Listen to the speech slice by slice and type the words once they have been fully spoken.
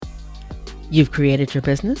You've created your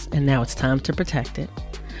business and now it's time to protect it.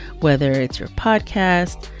 Whether it's your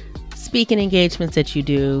podcast, speaking engagements that you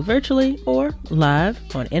do virtually or live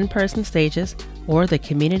on in-person stages, or the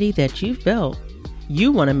community that you've built,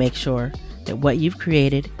 you want to make sure that what you've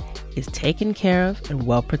created is taken care of and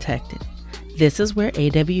well protected. This is where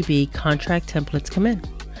AWB contract templates come in.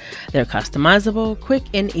 They're customizable, quick,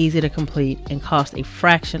 and easy to complete, and cost a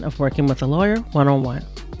fraction of working with a lawyer one-on-one.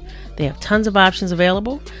 They have tons of options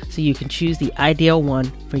available, so you can choose the ideal one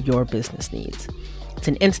for your business needs. It's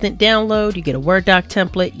an instant download. You get a Word doc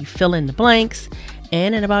template, you fill in the blanks,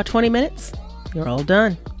 and in about 20 minutes, you're all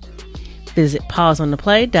done. Visit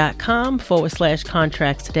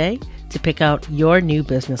pauseontheplay.com/contracts today to pick out your new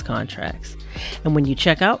business contracts. And when you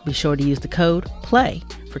check out, be sure to use the code PLAY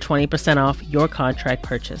for 20% off your contract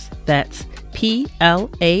purchase. That's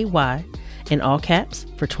PLAY in all caps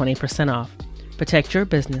for 20% off. Protect your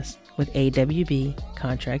business with AWB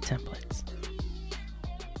contract templates.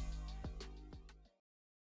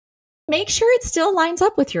 Make sure it still lines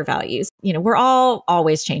up with your values. You know, we're all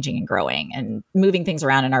always changing and growing and moving things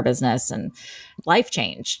around in our business, and life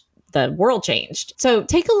changed. The world changed. So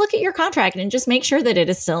take a look at your contract and just make sure that it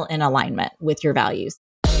is still in alignment with your values.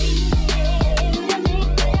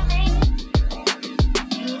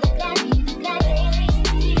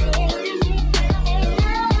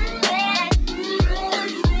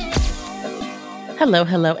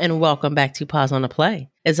 Hello, and welcome back to Pause on the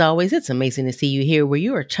Play. As always, it's amazing to see you here where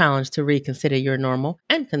you are challenged to reconsider your normal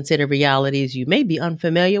and consider realities you may be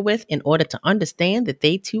unfamiliar with in order to understand that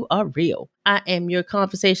they too are real. I am your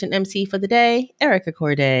conversation MC for the day, Erica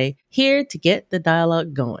Corday, here to get the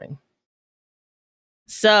dialogue going.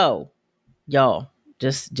 So, y'all,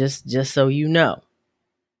 just so you know,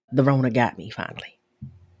 the Rona got me finally.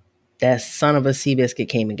 That son of a Seabiscuit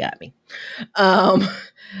came and got me.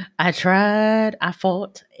 I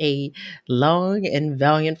fought a long and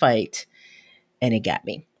valiant fight, and it got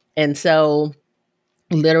me. And so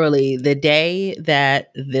literally the day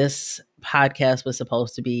that this podcast was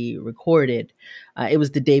supposed to be recorded, it was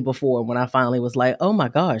the day before when I finally was like, oh my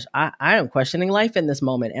gosh, I am questioning life in this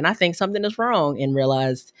moment. And I think something is wrong, and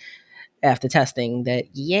realized after testing that,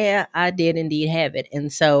 yeah, I did indeed have it.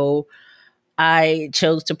 And so I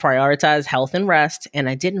chose to prioritize health and rest, and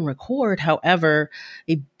I didn't record. However,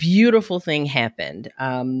 a beautiful thing happened.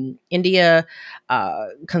 India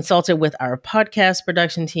consulted with our podcast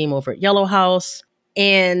production team over at Yellow House,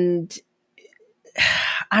 and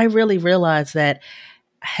I really realized that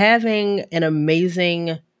having an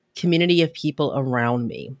amazing community of people around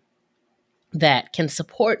me that can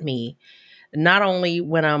support me, not only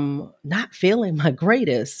when I'm not feeling my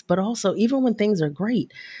greatest, but also even when things are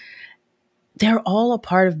great, they're all a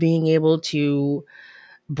part of being able to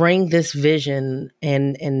bring this vision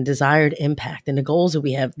and desired impact and the goals that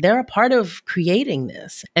we have. They're a part of creating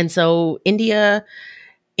this. And so India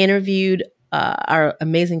interviewed our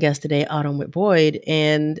amazing guest today, Witt Boyd,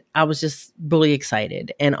 and I was just really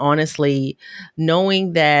excited. And honestly,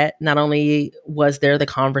 knowing that not only was there the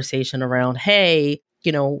conversation around, hey,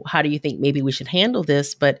 you know, how do you think maybe we should handle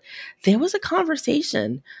this? But there was a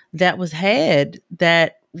conversation that was had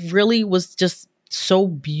that really was just so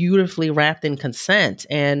beautifully wrapped in consent.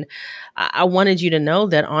 And I wanted you to know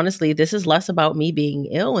that honestly, this is less about me being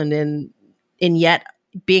ill and yet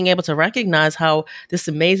being able to recognize how this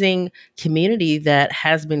amazing community that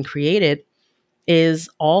has been created is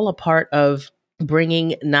all a part of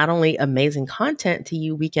bringing not only amazing content to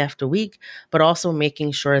you week after week, but also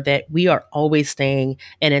making sure that we are always staying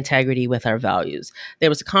in integrity with our values. There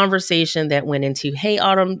was a conversation that went into, hey,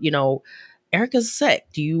 Autumn, you know, Erica's sick.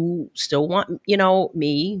 Do you still want, you know,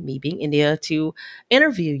 me being India, to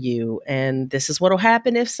interview you? And this is what'll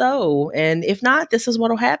happen if so. And if not, this is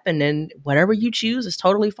what'll happen. And whatever you choose is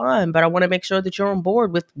totally fine. But I want to make sure that you're on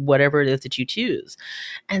board with whatever it is that you choose.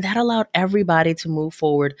 And that allowed everybody to move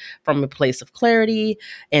forward from a place of clarity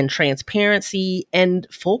and transparency and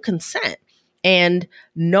full consent. And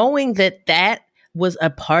knowing that that was a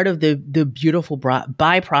part of the beautiful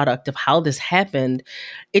byproduct of how this happened,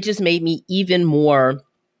 it just made me even more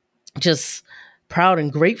just proud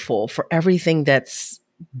and grateful for everything that's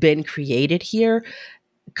been created here,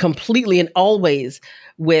 completely and always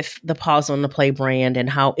with the Pause on the Play brand and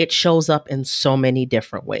how it shows up in so many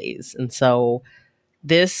different ways. And so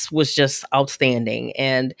this was just outstanding.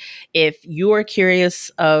 And if you are curious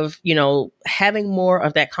of, you know, having more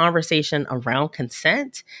of that conversation around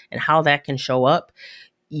consent and how that can show up,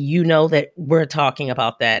 you know that we're talking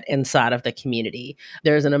about that inside of the community.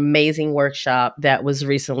 There's an amazing workshop that was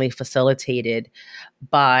recently facilitated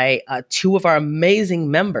by two of our amazing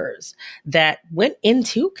members that went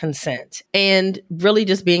into consent, and really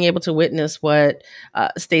just being able to witness what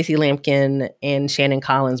Stacey Lampkin and Shannon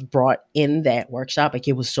Collins brought in that workshop. Like,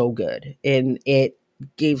 it was so good, and it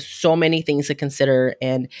gave so many things to consider.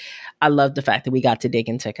 And I love the fact that we got to dig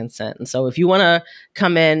into consent. And so if you want to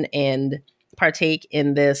come in and partake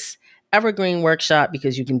in this evergreen workshop,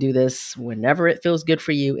 because you can do this whenever it feels good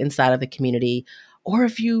for you inside of the community, or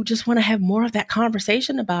if you just want to have more of that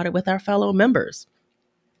conversation about it with our fellow members,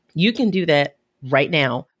 you can do that right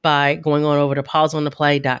now by going on over to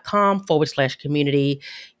pauseontheplay.com/community.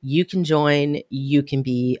 You can join, you can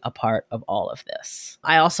be a part of all of this.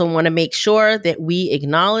 I also want to make sure that we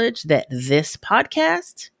acknowledge that this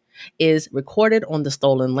podcast is recorded on the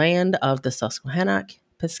stolen land of the Susquehannock,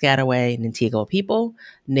 Piscataway, and Antigua people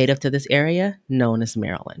native to this area known as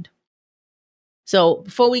Maryland. So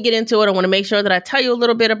before we get into it, I want to make sure that I tell you a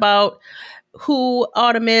little bit about who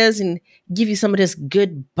Autumn is and give you some of this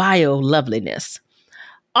good bio loveliness.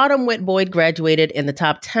 Autumn Witt Boyd graduated in the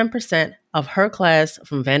top 10% of her class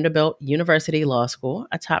from Vanderbilt University Law School,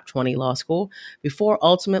 a top 20 law school, before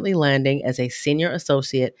ultimately landing as a senior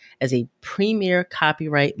associate as a premier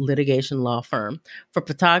copyright litigation law firm for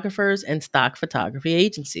photographers and stock photography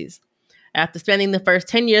agencies. After spending the first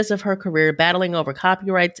 10 years of her career battling over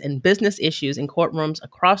copyrights and business issues in courtrooms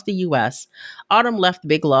across the U.S., Autumn left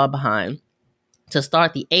big law behind to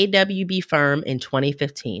start the AWB firm in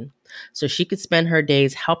 2015, so she could spend her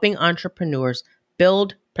days helping entrepreneurs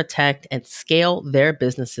build, protect, and scale their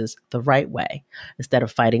businesses the right way instead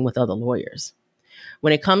of fighting with other lawyers.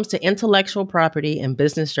 When it comes to intellectual property and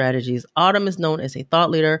business strategies, Autumn is known as a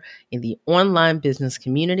thought leader in the online business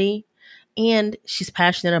community, and she's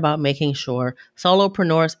passionate about making sure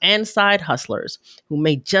solopreneurs and side hustlers who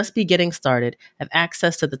may just be getting started have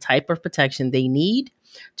access to the type of protection they need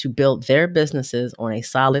to build their businesses on a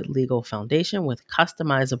solid legal foundation with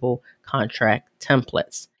customizable contract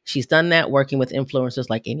templates. She's done that working with influencers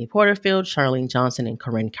like Amy Porterfield, Charlene Johnson, and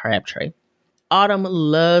Corinne Crabtree. Autumn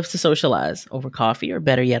loves to socialize over coffee, or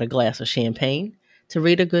better yet, a glass of champagne, to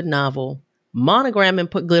read a good novel, monogram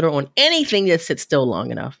and put glitter on anything that sits still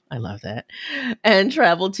long enough. I love that. And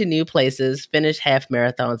travel to new places, finish half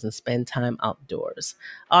marathons, and spend time outdoors.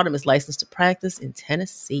 Autumn is licensed to practice in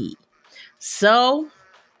Tennessee. So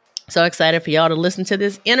excited for y'all to listen to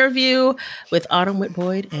this interview with Autumn Witt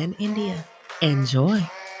Boyd and India. Enjoy.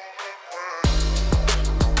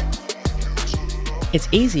 It's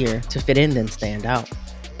easier to fit in than stand out,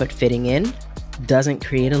 but fitting in doesn't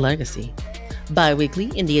create a legacy. Bi-weekly,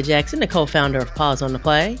 India Jackson, the co-founder of Pause on the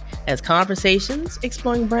Play, has conversations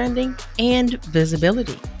exploring branding and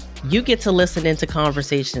visibility. You get to listen into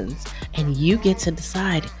conversations, and you get to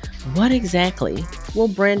decide what exactly will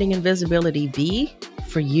branding and visibility be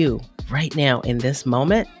for you right now in this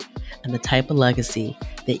moment, and the type of legacy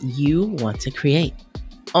that you want to create.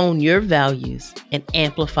 Own your values and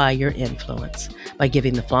amplify your influence by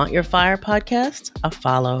giving the Flaunt Your Fire podcast a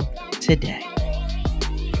follow today.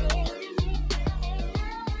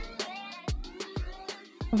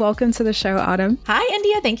 Welcome to the show, Autumn. Hi,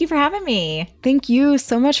 India. Thank you for having me. Thank you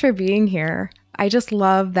so much for being here. I just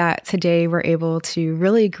love that today we're able to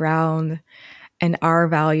really ground in our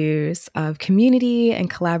values of community and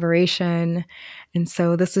collaboration. And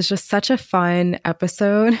so this is just such a fun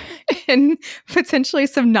episode and potentially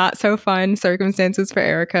some not so fun circumstances for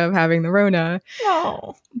Erica of having the Rona.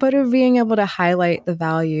 Oh. But of being able to highlight the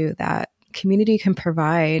value that community can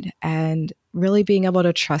provide and really being able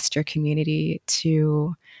to trust your community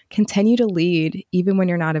to continue to lead even when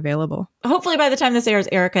you're not available. Hopefully by the time this airs,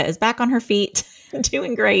 Erica is back on her feet,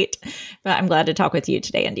 doing great. But I'm glad to talk with you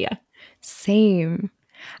today, India. Same.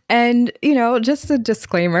 And, you know, just a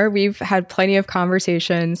disclaimer, we've had plenty of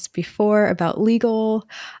conversations before about legal.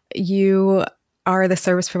 You are the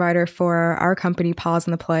service provider for our company, Pause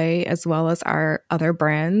on the Play, as well as our other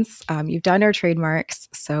brands. You've done our trademarks.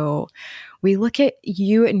 So we look at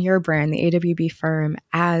you and your brand, the AWB firm,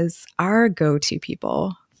 as our go-to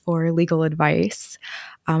people for legal advice.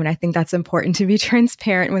 And I think that's important to be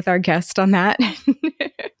transparent with our guest on that.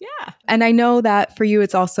 Yeah. And I know that for you,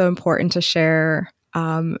 it's also important to share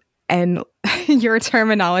and your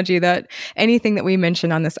terminology that anything that we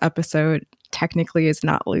mention on this episode technically is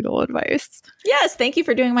not legal advice. Yes. Thank you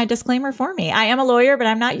for doing my disclaimer for me. I am a lawyer, but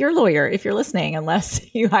I'm not your lawyer if you're listening,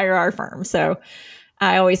 unless you hire our firm. So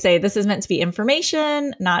I always say this is meant to be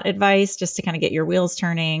information, not advice, just to kind of get your wheels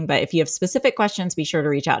turning. But if you have specific questions, be sure to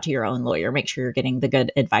reach out to your own lawyer. Make sure you're getting the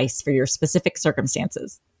good advice for your specific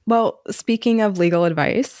circumstances. Well, speaking of legal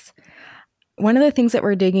advice, one of the things that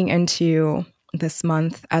we're digging into this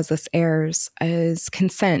month as this airs is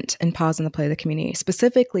consent and pause in the play of the community.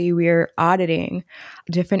 Specifically, we're auditing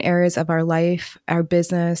different areas of our life, our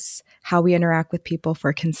business, how we interact with people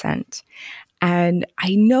for consent. And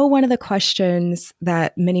I know one of the questions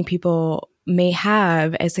that many people may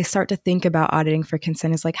have as they start to think about auditing for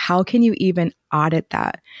consent is like, how can you even audit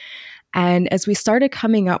that? And as we started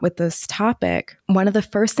coming up with this topic, one of the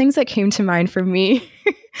first things that came to mind for me,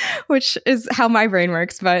 which is how my brain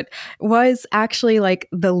works, but was actually like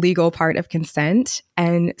the legal part of consent.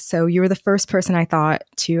 And so you were the first person I thought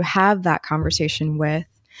to have that conversation with,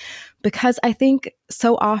 because I think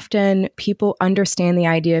so often people understand the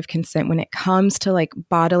idea of consent when it comes to like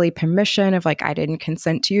bodily permission of like, I didn't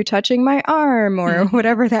consent to you touching my arm or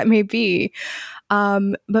whatever that may be.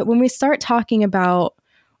 But when we start talking about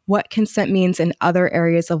what consent means in other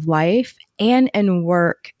areas of life and in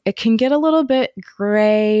work, it can get a little bit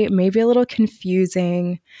gray, maybe a little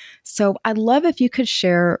confusing. So I'd love if you could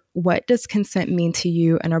share, what does consent mean to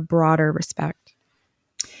you in a broader respect?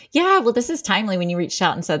 Yeah, well, this is timely when you reached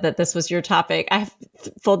out and said that this was your topic. I have,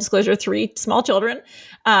 full disclosure, 3 small children.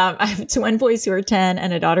 I have twin boys who are 10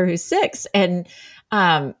 and a daughter who's 6. And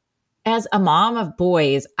as a mom of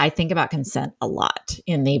boys, I think about consent a lot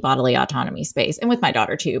in the bodily autonomy space, and with my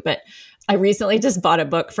daughter too. But I recently just bought a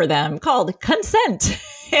book for them called Consent.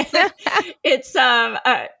 It's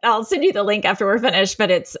I'll send you the link after we're finished, but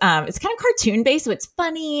it's kind of cartoon based, so it's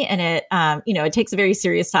funny, and it it takes a very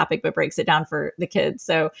serious topic but breaks it down for the kids.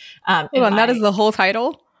 So Hold on, that is the whole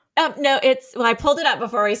title? No, I pulled it up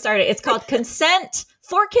before we started. It's called Consent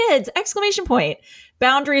for Kids! Exclamation point.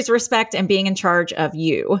 Boundaries, respect, and being in charge of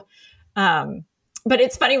you. But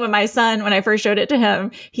it's funny, when I first showed it to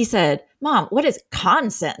him, he said, "Mom, what is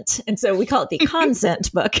consent?" And so we call it the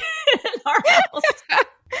consent book in our house.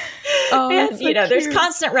 Oh, and, so there's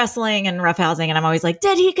constant wrestling and roughhousing. And I'm always like,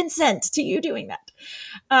 did he consent to you doing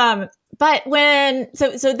that? But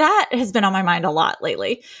so that has been on my mind a lot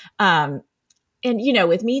lately. And,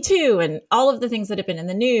 with Me Too and all of the things that have been in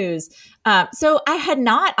the news. So I had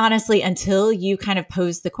not, honestly, until you kind of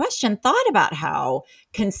posed the question, thought about how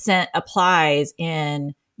consent applies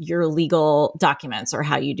in your legal documents or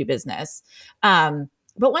how you do business. But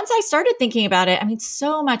once I started thinking about it, I mean,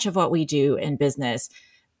 so much of what we do in business,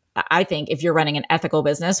 I think if you're running an ethical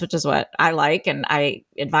business, which is what I like and I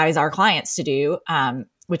advise our clients to do,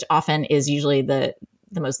 which often is usually the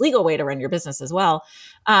most legal way to run your business as well.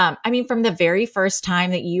 I mean, from the very first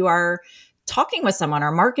time that you are talking with someone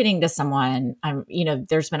or marketing to someone,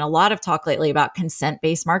 there's been a lot of talk lately about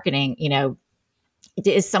consent-based marketing.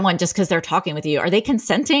 Is someone, just because they're talking with you, are they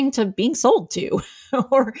consenting to being sold to,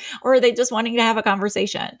 or are they just wanting to have a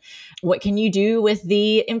conversation? What can you do with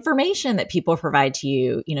the information that people provide to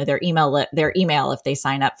you? Their email if they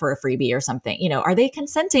sign up for a freebie or something. Are they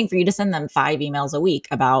consenting for you to send them 5 emails a week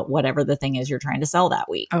about whatever the thing is you're trying to sell that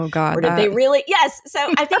week? Oh God, or did they really? Yes. So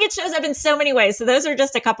I think it shows up in so many ways. So those are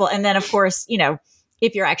just a couple, and then of course,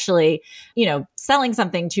 if you're actually, selling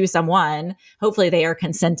something to someone, hopefully they are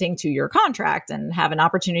consenting to your contract and have an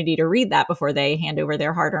opportunity to read that before they hand over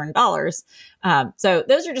their hard-earned dollars. So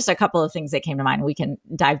those are just a couple of things that came to mind. We can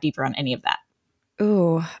dive deeper on any of that.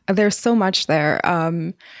 Ooh, there's so much there.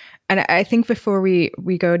 And I think before we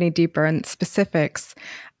go any deeper in specifics,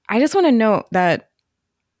 I just want to note that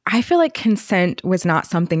I feel like consent was not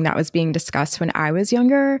something that was being discussed when I was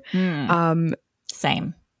younger.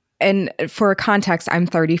 Same. And for context, I'm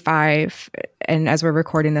 35, and as we're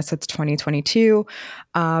recording this, it's 2022.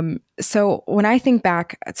 So when I think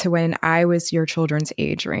back to when I was your children's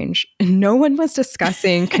age range, no one was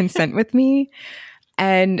discussing consent with me.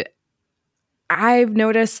 And I've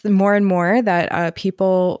noticed more and more that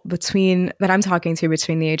people that I'm talking to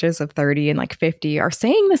between the ages of 30 and like 50 are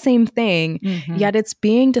saying the same thing, yet it's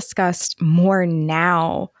being discussed more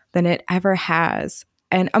now than it ever has.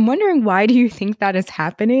 And I'm wondering, why do you think that is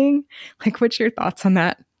happening? Like, what's your thoughts on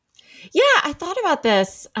that? Yeah, I thought about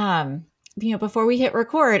this, before we hit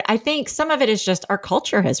record. I think some of it is just our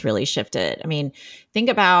culture has really shifted. I mean, think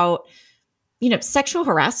about, sexual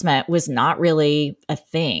harassment was not really a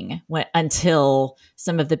thing until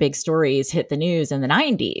some of the big stories hit the news in the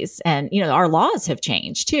 90s. And, our laws have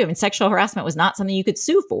changed too. I mean, sexual harassment was not something you could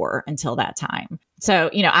sue for until that time.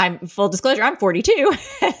 So, I'm full disclosure, I'm 42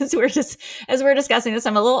 as we're discussing this.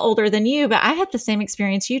 I'm a little older than you, but I had the same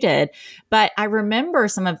experience you did. But I remember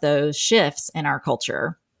some of those shifts in our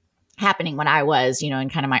culture happening when I was, in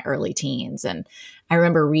kind of my early teens. And I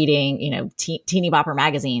remember reading, teeny bopper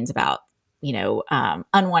magazines about,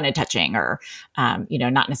 unwanted touching or,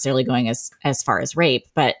 not necessarily going as far as rape.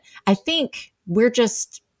 But I think we're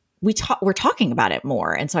just we're talking about it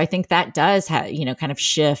more. And so I think that does have, kind of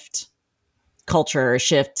shift culture,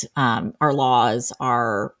 shift our laws,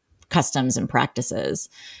 our customs and practices.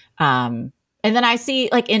 And then I see,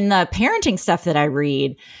 like, in the parenting stuff that I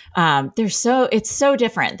read, it's so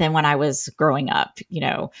different than when I was growing up,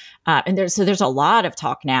 and there's a lot of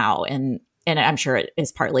talk now, and I'm sure it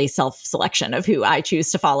is partly self-selection of who I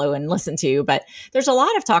choose to follow and listen to, but there's a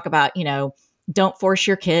lot of talk about, don't force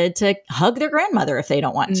your kid to hug their grandmother if they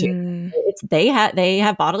don't want to. They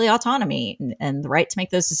have bodily autonomy and the right to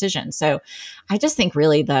make those decisions. So I just think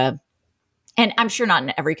really and I'm sure not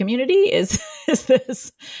in every community is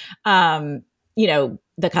this,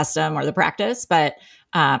 the custom or the practice, but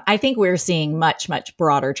I think we're seeing much, much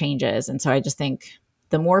broader changes. And so I just think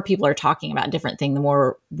the more people are talking about different things, the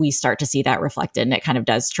more we start to see that reflected, and it kind of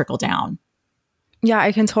does trickle down. Yeah,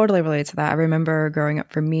 I can totally relate to that. I remember growing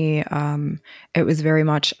up for me, it was very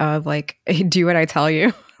much of like, hey, do what I tell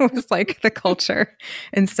you. It was like the culture.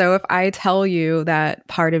 And so if I tell you that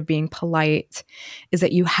part of being polite is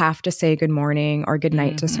that you have to say good morning or good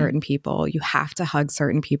night to certain people, you have to hug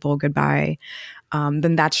certain people goodbye,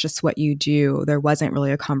 then that's just what you do. There wasn't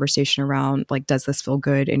really a conversation around, like, does this feel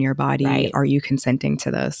good in your body? Right. Are you consenting to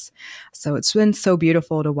this? So it's been so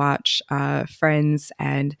beautiful to watch friends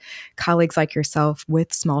and colleagues like yourself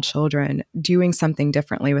with small children doing something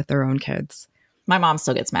differently with their own kids. My mom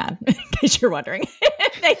still gets mad, in case you're wondering.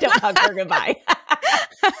 They don't hug her goodbye. But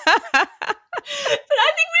I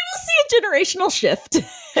think we will see a generational shift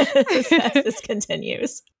as this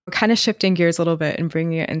continues. Kind of shifting gears a little bit and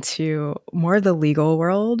bringing it into more of the legal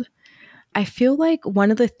world. I feel like one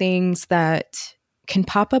of the things that can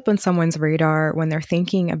pop up on someone's radar when they're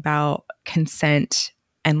thinking about consent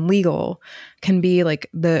and legal can be like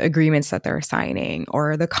the agreements that they're signing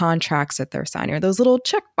or the contracts that they're signing or those little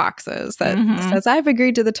check boxes that says, I've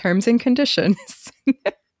agreed to the terms and conditions.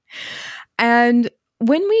 And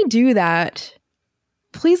when we do that,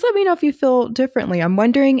 please let me know if you feel differently. I'm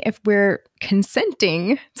wondering if we're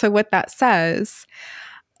consenting to what that says.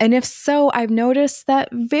 And if so, I've noticed that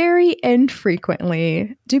very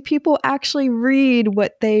infrequently do people actually read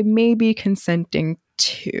what they may be consenting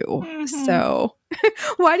to. So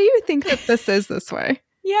why do you think that this is this way?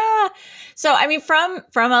 Yeah. So, I mean, from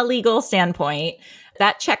a legal standpoint,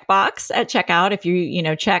 that checkbox at checkout, if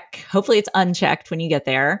you check, hopefully it's unchecked when you get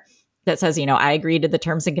there, that says, I agree to the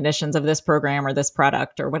terms and conditions of this program or this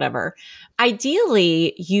product or whatever.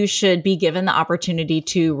 Ideally, you should be given the opportunity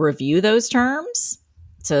to review those terms.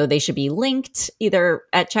 So they should be linked either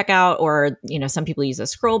at checkout or, some people use a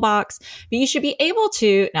scroll box, but you should be able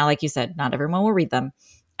to, now, like you said, not everyone will read them.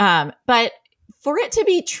 But for it to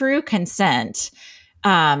be true consent,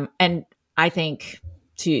 and I think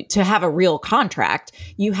to have a real contract,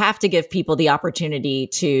 you have to give people the opportunity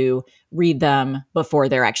to read them before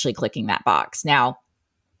they're actually clicking that box. Now,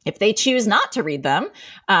 if they choose not to read them,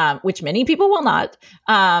 which many people will not,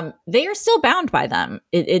 they are still bound by them.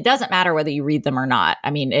 It doesn't matter whether you read them or not. I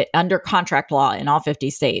mean, under contract law in all 50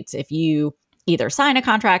 states, if you either sign a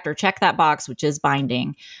contract or check that box, which is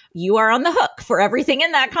binding, you are on the hook for everything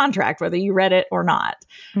in that contract, whether you read it or not.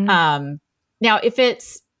 Now, if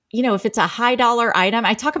it's a high dollar item,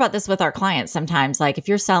 I talk about this with our clients sometimes, like if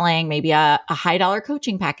you're selling maybe a high dollar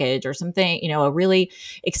coaching package or something, a really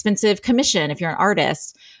expensive commission, if you're an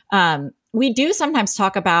artist, we do sometimes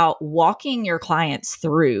talk about walking your clients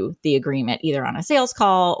through the agreement, either on a sales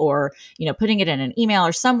call or, putting it in an email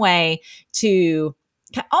or some way to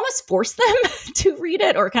almost force them to read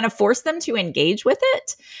it or kind of force them to engage with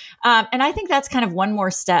it. And I think that's kind of one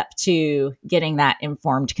more step to getting that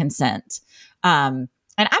informed consent. And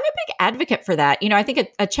I'm a big advocate for that. I think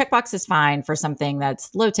a checkbox is fine for something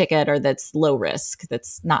that's low ticket or that's low risk.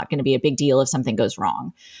 That's not going to be a big deal if something goes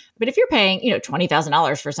wrong. But if you're paying,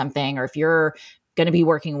 $20,000 for something, or if you're going to be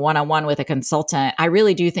working one-on-one with a consultant, I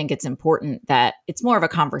really do think it's important that it's more of a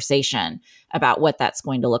conversation about what that's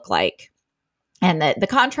going to look like. And that the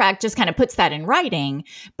contract just kind of puts that in writing.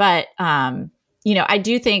 But, I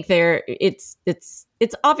do think it's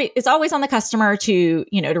obvious, it's always on the customer to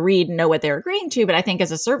read and know what they're agreeing to. But I think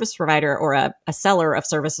as a service provider or a seller of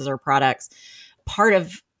services or products, part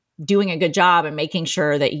of doing a good job and making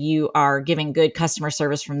sure that you are giving good customer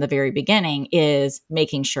service from the very beginning is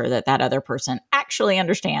making sure that that other person actually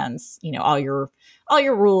understands, all your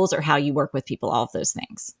rules or how you work with people, all of those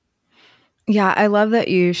things. Yeah, I love that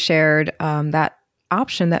you shared that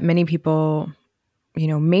option that many people,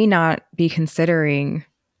 may not be considering,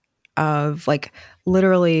 of like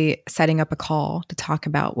literally setting up a call to talk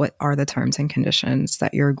about what are the terms and conditions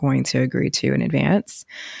that you're going to agree to in advance.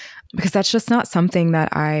 Because that's just not something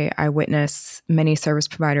that I witness many service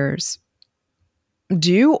providers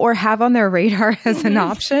do or have on their radar as an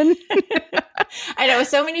option. I know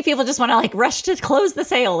so many people just want to like rush to close the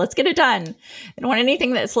sale. Let's get it done. They don't want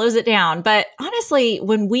anything that slows it down. But honestly,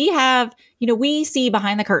 when we have, we see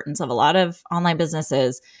behind the curtains of a lot of online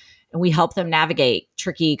businesses and we help them navigate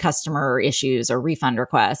tricky customer issues or refund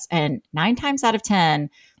requests. And 9 times out of 10,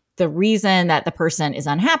 the reason that the person is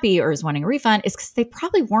unhappy or is wanting a refund is because they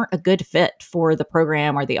probably weren't a good fit for the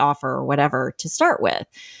program or the offer or whatever to start with.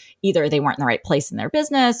 Either they weren't in the right place in their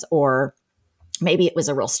business, or maybe it was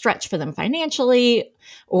a real stretch for them financially,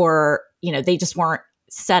 or, they just weren't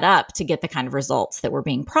set up to get the kind of results that were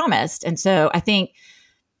being promised. And so I think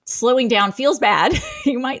slowing down feels bad.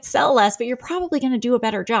 You might sell less, but you're probably going to do a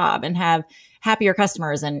better job and have happier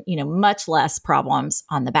customers and, much less problems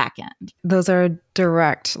on the back end. Those are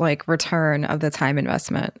direct return of the time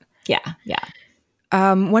investment. Yeah. Yeah.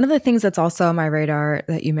 One of the things that's also on my radar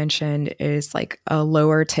that you mentioned is a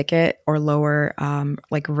lower ticket or lower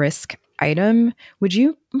risk item. Would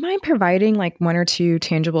you mind providing 1 or 2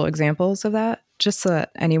 tangible examples of that, just so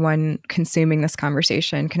that anyone consuming this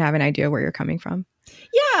conversation can have an idea where you're coming from?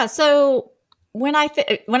 Yeah. So when I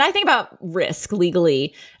think about risk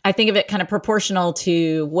legally, I think of it kind of proportional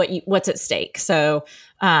to what's at stake. So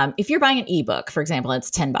if you're buying an ebook, for example,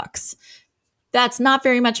 it's $10. That's not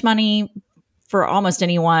very much money. For almost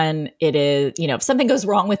anyone, it is, if something goes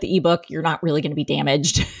wrong with the ebook, you're not really going to be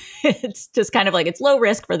damaged. It's just kind of it's low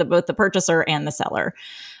risk for both the purchaser and the seller.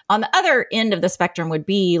 On the other end of the spectrum would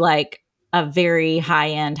be a very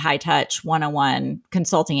high-end, high-touch, one-on-one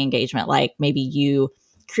consulting engagement, like maybe you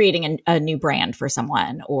creating a new brand for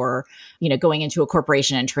someone, or, going into a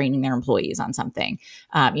corporation and training their employees on something.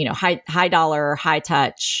 High dollar, high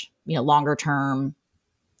touch, longer term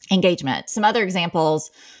engagement. Some other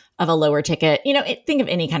examples of a lower ticket, think of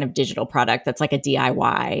any kind of digital product that's like a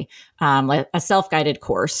DIY, like a self-guided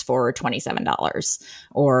course for $27,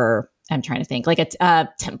 or I'm trying to think a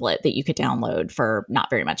template that you could download for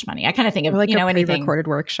not very much money. I kind of think of, a anything. pre-recorded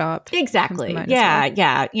workshop. Exactly. Yeah.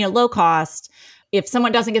 Yeah. Low cost. If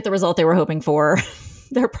someone doesn't get the result they were hoping for,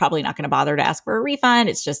 they're probably not going to bother to ask for a refund.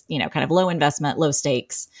 It's just, kind of low investment, low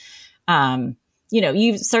stakes.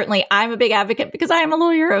 You certainly, I'm a big advocate, because I am a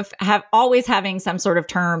lawyer, of always having some sort of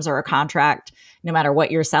terms or a contract, no matter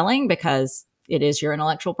what you're selling, because it is your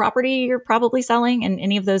intellectual property you're probably selling in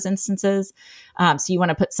any of those instances. So you want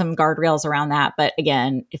to put some guardrails around that. But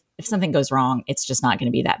again, if something goes wrong, it's just not going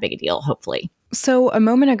to be that big a deal, hopefully. So a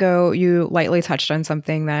moment ago, you lightly touched on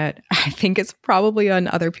something that I think is probably on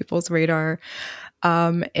other people's radar,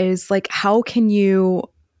 is how can you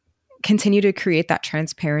continue to create that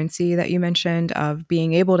transparency that you mentioned, of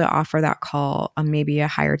being able to offer that call on maybe a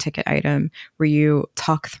higher ticket item where you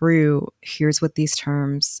talk through, here's what these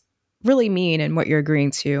terms really mean and what you're agreeing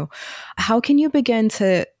to. How can you begin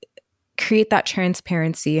to create that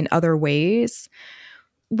transparency in other ways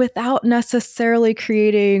without necessarily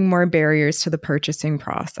creating more barriers to the purchasing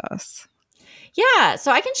process? Yeah.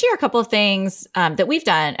 So I can share a couple of things that we've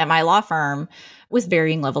done at my law firm with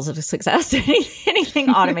varying levels of success. Anything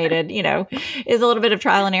automated, is a little bit of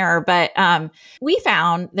trial and error. But we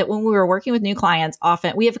found that when we were working with new clients,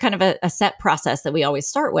 often we have kind of a set process that we always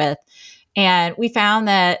start with. And we found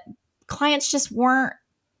that clients just weren't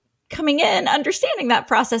coming in understanding that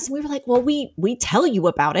process. And we were like, well, we tell you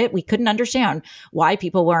about it. We couldn't understand why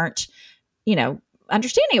people weren't,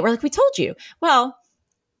 understanding it. We're like, we told you. Well,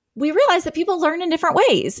 we realized that people learn in different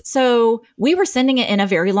ways. So we were sending it in a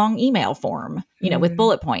very long email form, with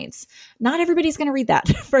bullet points. Not everybody's going to read that,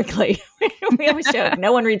 frankly. We always joke,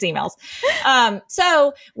 no one reads emails.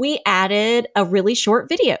 So we added a really short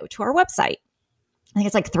video to our website. I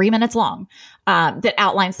think it's 3 minutes long, that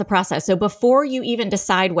outlines the process. So before you even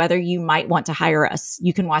decide whether you might want to hire us,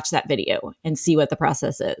 you can watch that video and see what the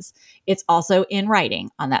process is. It's also in writing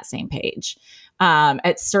on that same page.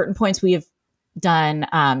 At certain points, we have done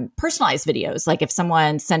personalized videos. Like if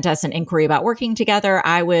someone sent us an inquiry about working together,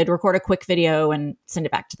 I would record a quick video and send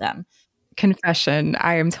it back to them. Confession,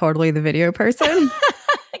 I am totally the video person.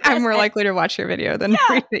 I'm more likely to watch your video than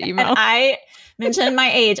read the email. And I mentioned my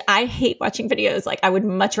age. I hate watching videos. I would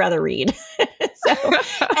much rather read.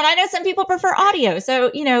 And I know some people prefer audio. So,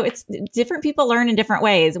 it's different people learn in different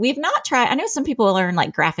ways. We've not tried, I know some people learn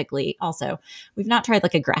graphically also. We've not tried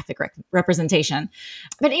a graphic representation.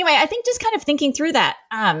 But anyway, I think just kind of thinking through that.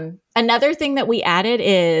 Another thing that we added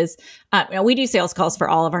is, we do sales calls for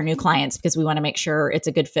all of our new clients because we want to make sure it's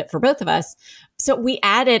a good fit for both of us. So we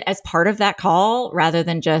added, as part of that call, rather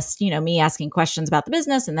than just, me asking questions about the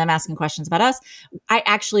business and them asking questions about us, I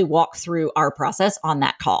actually walk through our process on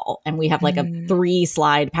that call. And we have a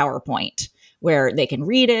 3-slide PowerPoint where they can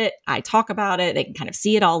read it. I talk about it. They can kind of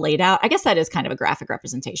see it all laid out. I guess that is kind of a graphic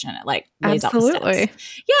representation. It like lays out the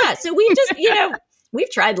steps. Yeah. So we just, we've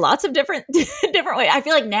tried lots of different ways. I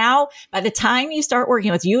feel like now, by the time you start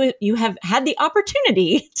working with you have had the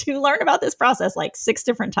opportunity to learn about this process like 6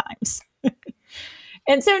 different times.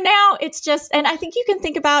 And so now it's just, and I think you can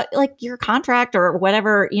think about like your contract or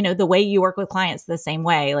whatever, the way you work with clients the same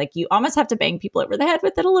way. Like you almost have to bang people over the head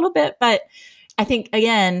with it a little bit. But I think,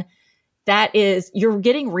 again, that is, you're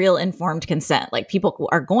getting real informed consent. Like people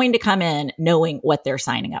are going to come in knowing what they're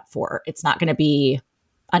signing up for. It's not going to be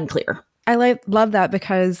unclear. I love that,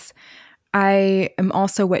 because I am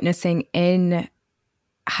also witnessing in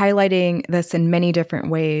highlighting this in many different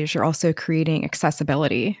ways. You're also creating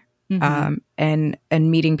accessibility. And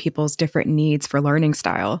meeting people's different needs for learning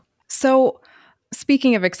style. So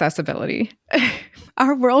speaking of accessibility,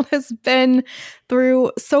 our world has been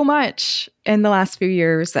through so much in the last few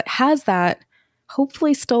years that has that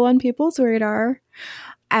hopefully still on people's radar,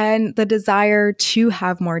 and the desire to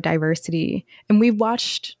have more diversity. And we've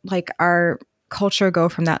watched like our culture go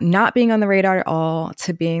from that not being on the radar at all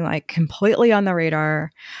to being like completely on the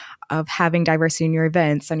radar of having diversity in your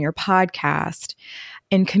events, on your podcast,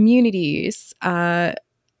 in communities. And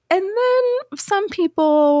then some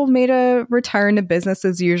people made a return to business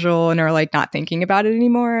as usual and are like not thinking about it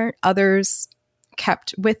anymore. Others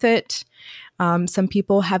kept with it. Some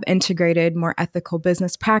people have integrated more ethical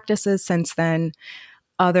business practices since then.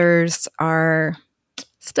 Others are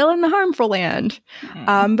still in the harmful land.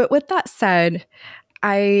 But with that said,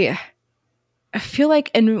 I feel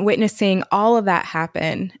like in witnessing all of that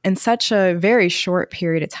happen in such a very short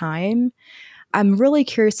period of time, I'm really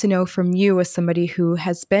curious to know from you, as somebody who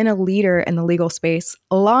has been a leader in the legal space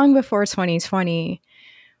long before 2020,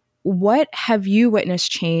 what have you witnessed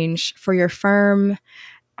change for your firm,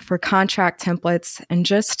 for contract templates, and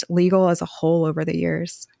just legal as a whole over the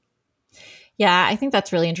years? Yeah, I think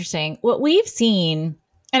that's really interesting. What we've seen,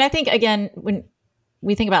 and I think, again, when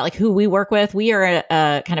we think about like who we work with, we are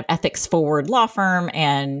a kind of ethics forward law firm,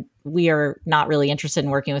 and we are not really interested in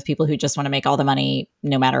working with people who just want to make all the money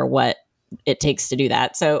no matter what it takes to do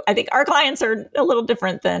that. So I think our clients are a little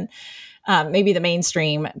different than maybe the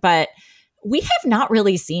mainstream, but we have not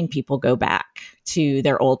really seen people go back to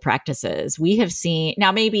their old practices. We have seen,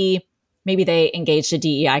 now maybe they engaged a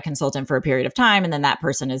DEI consultant for a period of time and then that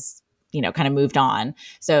person is, kind of moved on.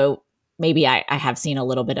 So maybe I have seen a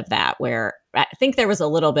little bit of that, where I think there was a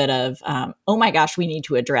little bit of, oh my gosh, we need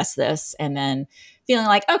to address this. And then feeling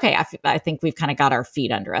like, okay, I think we've kind of got our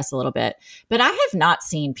feet under us a little bit. But I have not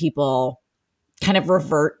seen people kind of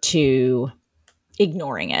revert to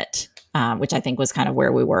ignoring it, which I think was kind of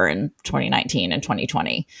where we were in 2019 and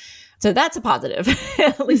 2020. So that's a positive,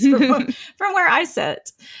 at least from where I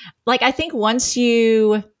sit. Like, I think once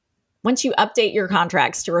you update your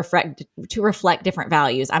contracts to reflect different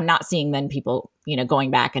values, I'm not seeing then people, going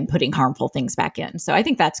back and putting harmful things back in. So I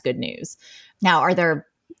think that's good news. Now, are there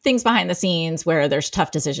things behind the scenes where there's tough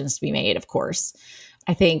decisions to be made? Of course.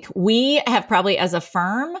 I think we have probably, as a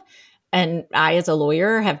firm, and I, as a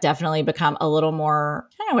lawyer, have definitely become a little more,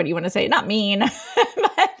 I don't know, what do you want to say? Not mean,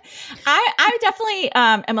 but I definitely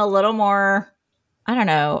am a little more, I don't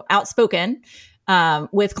know, outspoken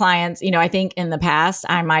with clients. I think in the past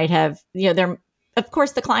I might have, of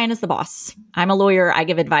course, the client is the boss. I'm a lawyer. I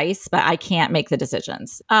give advice, but I can't make the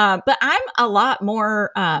decisions. But I'm a lot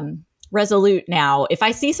more resolute now. If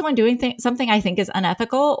I see someone doing something I think is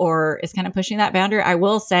unethical or is kind of pushing that boundary, I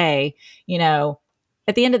will say,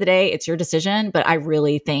 at the end of the day, it's your decision, but I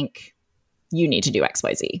really think you need to do X,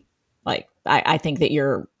 Y, Z. Like, I think that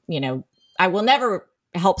I will never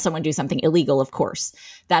help someone do something illegal, of course.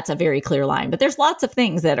 That's a very clear line. But there's lots of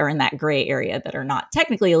things that are in that gray area that are not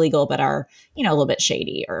technically illegal, but are, a little bit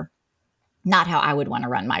shady or not how I would want to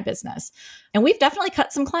run my business. And we've definitely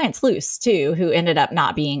cut some clients loose, too, who ended up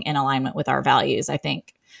not being in alignment with our values. I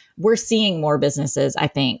think we're seeing more businesses,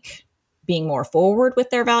 being more forward with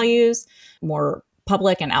their values, more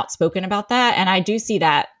public and outspoken about that. And I do see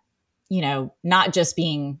that, not just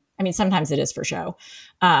being, sometimes it is for show.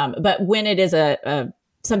 But when it is a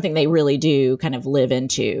something they really do kind of live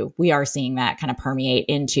into, we are seeing that kind of permeate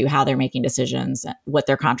into how they're making decisions, what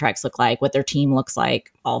their contracts look like, what their team looks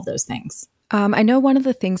like, all of those things. I know one of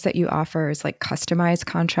the things that you offer is like customized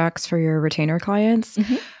contracts for your retainer clients.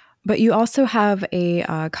 Mm-hmm. But you also have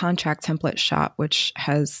a contract template shop, which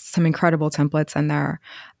has some incredible templates in there.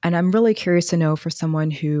 And I'm really curious to know, for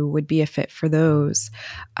someone who would be a fit for those,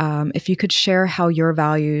 if you could share how your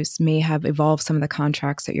values may have evolved some of the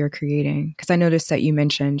contracts that you're creating. Because I noticed that you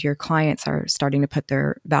mentioned your clients are starting to put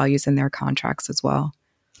their values in their contracts as well.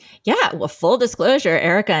 Yeah, well, full disclosure,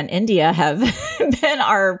 Erica and India have been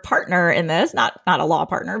our partner in this, not a law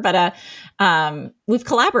partner, but we've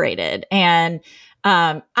collaborated. And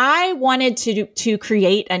I wanted to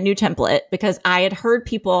create a new template because I had heard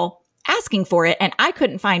people asking for it and I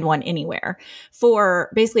couldn't find one anywhere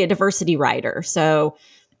for basically a diversity rider. So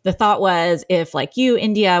the thought was, if like you,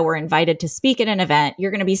 India, were invited to speak at an event, you're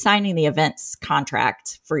going to be signing the event's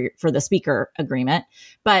contract for the speaker agreement.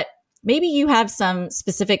 But maybe you have some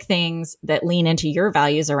specific things that lean into your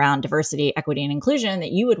values around diversity, equity, and inclusion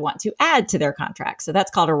that you would want to add to their contract. So that's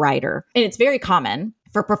called a rider. And it's very common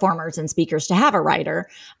for performers and speakers to have a rider.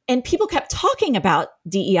 And people kept talking about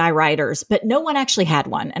DEI riders, but no one actually had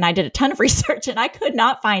one. And I did a ton of research and I could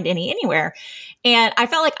not find any anywhere. And I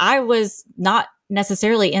felt like I was not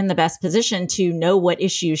necessarily in the best position to know what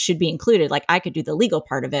issues should be included. Like I could do the legal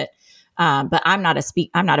part of it, but I'm not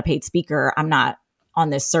a paid speaker. I'm not on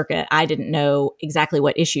this circuit. I didn't know exactly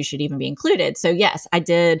what issues should even be included. So yes, I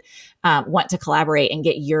did want to collaborate and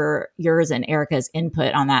get yours and Erica's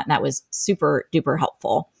input on that. And that was super duper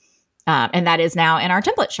helpful. And that is now in our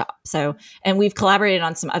template shop. So, and we've collaborated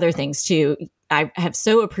on some other things too. I have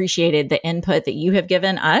so appreciated the input that you have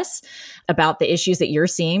given us about the issues that you're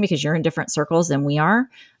seeing because you're in different circles than we are.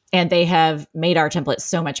 And they have made our template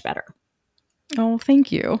so much better. Oh,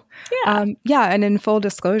 thank you. Yeah. And in full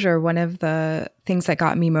disclosure, one of the things that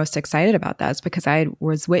got me most excited about that is because I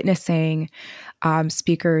was witnessing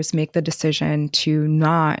speakers make the decision to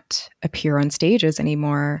not appear on stages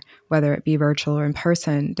anymore, whether it be virtual or in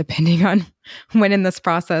person, depending on when in this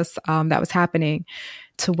process that was happening,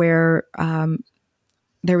 to where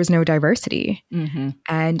there was no diversity. Mm-hmm.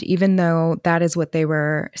 And even though that is what they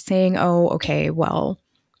were saying, oh, okay, well,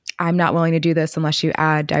 I'm not willing to do this unless you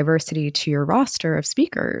add diversity to your roster of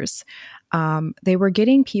speakers. They were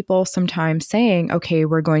getting people sometimes saying, okay,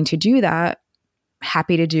 we're going to do that.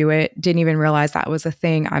 Happy to do it. Didn't even realize that was a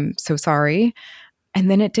thing. I'm so sorry.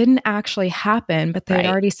 And then it didn't actually happen, but they'd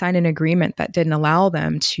already signed an agreement that didn't allow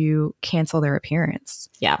them to cancel their appearance.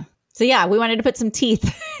 Yeah. So yeah, we wanted to put some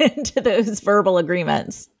teeth into those verbal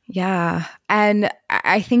agreements. Yeah. And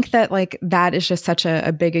I think that like that is just such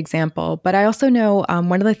a big example. But I also know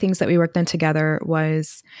one of the things that we worked on together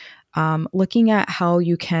was looking at how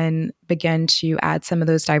you can begin to add some of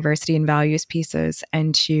those diversity and values pieces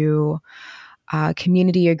into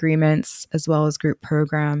community agreements as well as group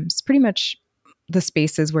programs, pretty much the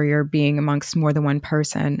spaces where you're being amongst more than one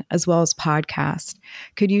person, as well as podcast.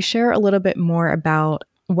 Could you share a little bit more about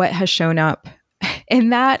what has shown up in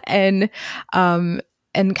that and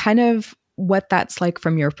kind of what that's like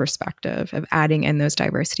from your perspective of adding in those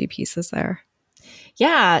diversity pieces there?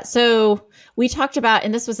 Yeah. So we talked about,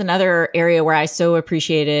 and this was another area where I so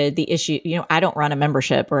appreciated the issue. You know, I don't run a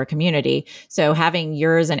membership or a community. So having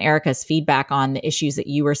yours and Erica's feedback on the issues that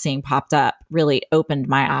you were seeing popped up really opened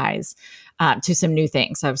my eyes to some new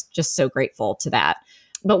things. I was just so grateful to that.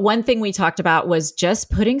 But one thing we talked about was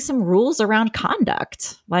just putting some rules around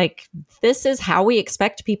conduct. Like, this is how we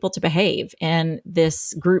expect people to behave in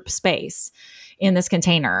this group space, in this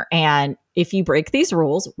container. And if you break these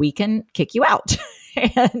rules, we can kick you out.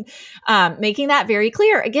 And making that very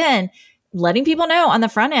clear. Again, letting people know on the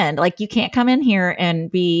front end, like, you can't come in here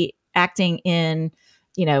and be acting in,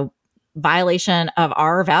 violation of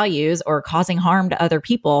our values or causing harm to other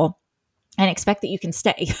people and expect that you can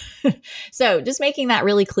stay. So just making that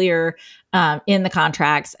really clear in the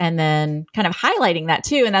contracts, and then kind of highlighting that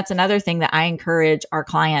too. And that's another thing that I encourage our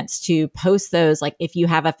clients to post those. Like, if you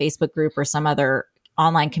have a Facebook group or some other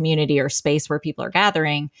online community or space where people are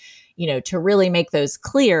gathering, to really make those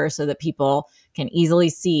clear so that people can easily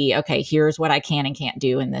see, okay, here's what I can and can't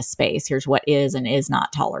do in this space. Here's what is and is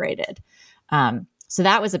not tolerated. So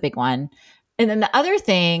that was a big one. And then the other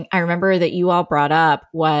thing I remember that you all brought up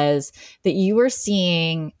was that you were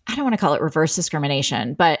seeing, I don't want to call it reverse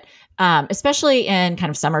discrimination, but especially in kind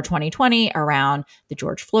of summer 2020 around the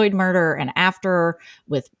George Floyd murder and after,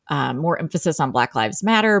 with more emphasis on Black Lives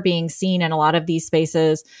Matter being seen in a lot of these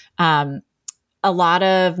spaces. A lot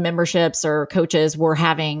of memberships or coaches were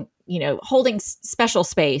having, holding special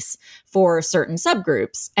space for certain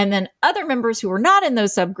subgroups. And then other members who were not in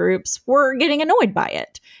those subgroups were getting annoyed by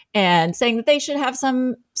it and saying that they should have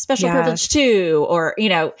some special privilege too, or,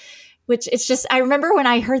 which it's just, I remember when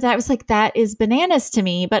I heard that, I was like, that is bananas to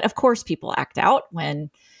me. But of course, people act out when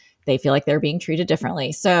they feel like they're being treated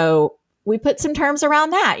differently. So we put some terms around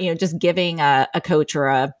that, just giving a coach or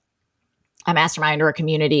a mastermind or a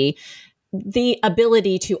community the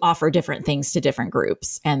ability to offer different things to different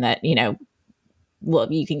groups, and that,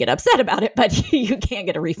 well, you can get upset about it, but you can't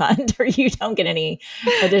get a refund or you don't get any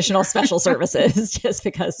additional special services just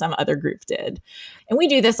because some other group did. And we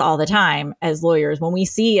do this all the time as lawyers. When we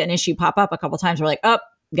see an issue pop up a couple of times, we're like, oh,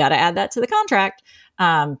 got to add that to the contract.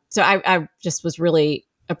 So I just was really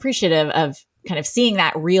appreciative of kind of seeing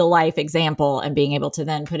that real life example and being able to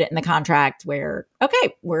then put it in the contract where,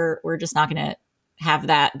 okay, we're just not going to have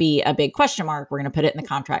that be a big question mark. We're going to put it in the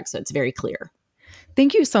contract so it's very clear.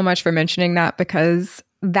 Thank you so much for mentioning that, because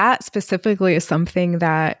that specifically is something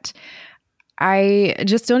that I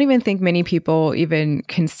just don't even think many people even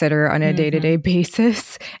consider on a day-to-day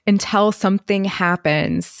basis until something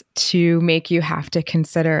happens to make you have to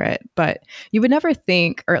consider it. But you would never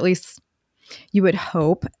think, or at least you would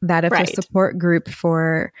hope, that if a support group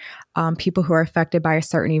for people who are affected by a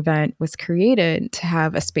certain event was created, to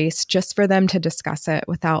have a space just for them to discuss it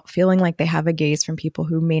without feeling like they have a gaze from people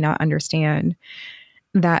who may not understand,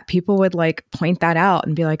 that people would like point that out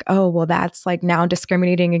and be like, oh, well, that's like now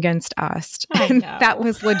discriminating against us. And that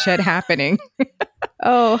was legit happening.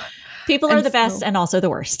 Oh, people are the best and also the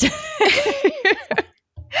worst.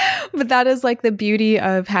 But that is like the beauty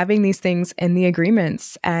of having these things in the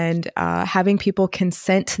agreements and having people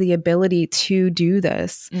consent to the ability to do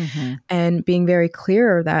this and being very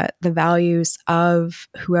clear that the values of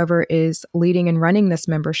whoever is leading and running this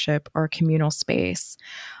membership or communal space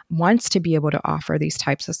wants to be able to offer these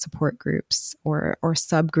types of support groups or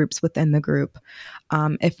subgroups within the group,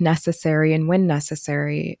 if necessary and when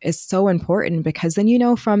necessary, is so important, because then you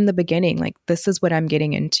know from the beginning, like, this is what I'm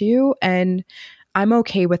getting into and I'm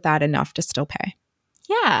okay with that enough to still pay.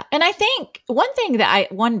 Yeah. And I think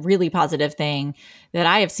one really positive thing that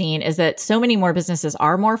I have seen is that so many more businesses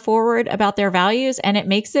are more forward about their values, and it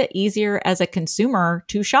makes it easier as a consumer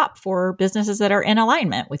to shop for businesses that are in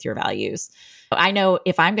alignment with your values. I know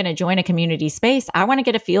if I'm going to join a community space, I want to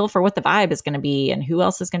get a feel for what the vibe is going to be and who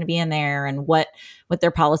else is going to be in there and what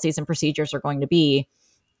their policies and procedures are going to be.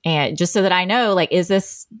 And just so that I know, like,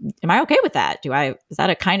 am I okay with that? Is that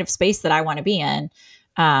a kind of space that I want to be in?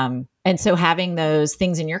 And so having those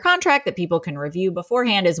things in your contract that people can review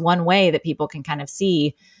beforehand is one way that people can kind of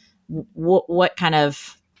see what kind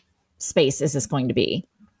of space is this going to be.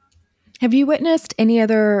 Have you witnessed any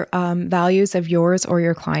other values of yours or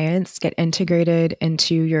your clients get integrated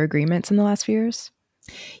into your agreements in the last few years?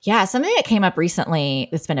 Yeah, something that came up recently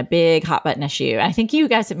that's been a big hot button issue, I think you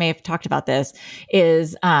guys may have talked about this,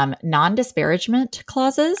 is non-disparagement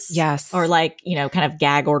clauses. Yes. Or like, kind of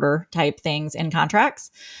gag order type things in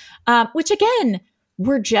contracts, which again,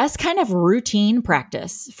 were just kind of routine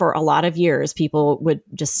practice for a lot of years. People would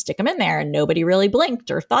just stick them in there and nobody really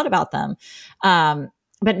blinked or thought about them.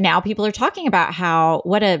 But now people are talking about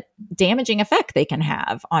what a damaging effect they can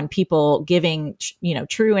have on people giving,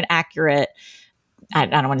 true and accurate, I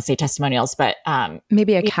don't want to say testimonials, but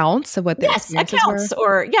maybe accounts of what the experiences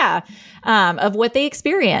were. Of what they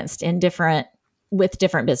experienced with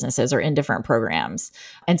different businesses or in different programs.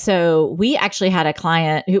 And so we actually had a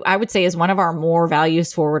client who I would say is one of our more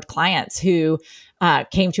values forward clients who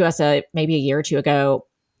came to us maybe a year or two ago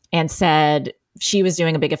and said she was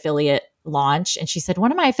doing a big affiliate launch. And she said,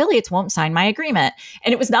 one of my affiliates won't sign my agreement.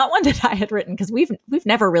 And it was not one that I had written, because we've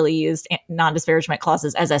never really used non-disparagement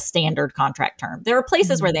clauses as a standard contract term. There are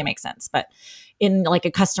places where they make sense, but in like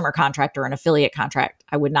a customer contract or an affiliate contract,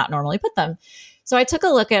 I would not normally put them. So I took a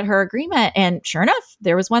look at her agreement, and sure enough,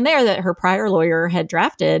 there was one there that her prior lawyer had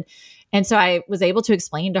drafted. And so I was able to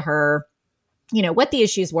explain to her, what the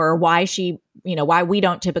issues were, why we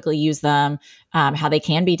don't typically use them, how they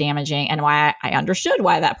can be damaging, and why I understood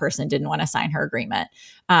why that person didn't want to sign her agreement.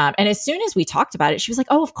 And as soon as we talked about it, she was like,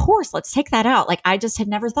 oh, of course, let's take that out. Like, I just had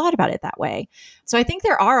never thought about it that way. So I think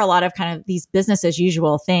there are a lot of kind of these business as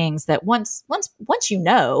usual things that once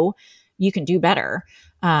you can do better.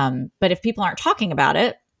 But if people aren't talking about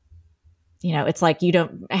it, it's like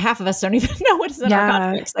half of us don't even know what is in our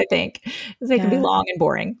contracts, I think, because they can be long and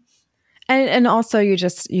boring. And also you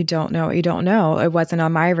don't know what you don't know. It wasn't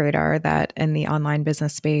on my radar that in the online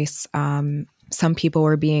business space, some people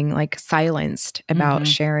were being like silenced about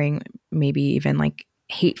sharing maybe even like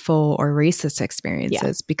hateful or racist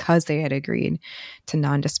experiences because they had agreed to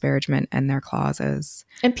non-disparagement in their clauses.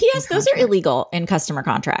 And P.S., those are illegal in customer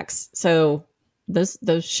contracts. So those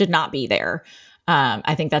should not be there.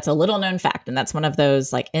 I think that's a little known fact. And that's one of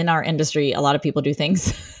those, like, in our industry, a lot of people do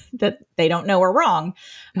things that they don't know are wrong.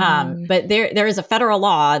 But there is a federal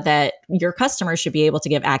law that your customers should be able to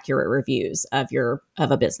give accurate reviews of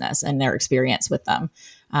a business and their experience with them.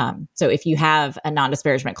 So if you have a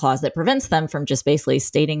non-disparagement clause that prevents them from just basically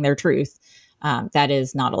stating their truth, that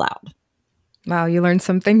is not allowed. Wow, you learn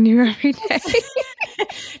something new every day.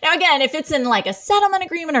 Now, again, if it's in like a settlement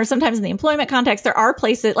agreement or sometimes in the employment context, there are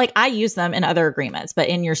places like I use them in other agreements, but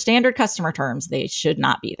in your standard customer terms, they should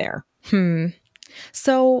not be there.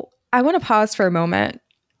 So I want to pause for a moment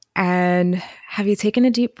and have you taken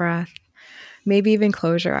a deep breath, maybe even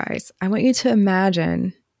close your eyes. I want you to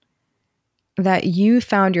imagine that you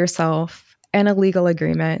found yourself in a legal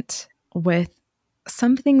agreement with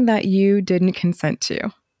something that you didn't consent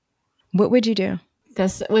to. What would you do?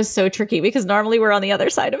 This was so tricky because normally we're on the other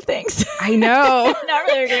side of things. I know.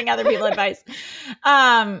 Normally we're giving other people advice.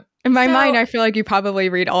 In my mind, I feel like you probably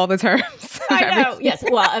read all the terms. I know. Yes.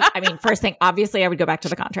 Well, I mean, first thing, obviously, I would go back to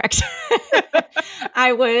the contract.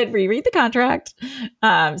 I would reread the contract,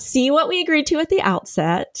 see what we agreed to at the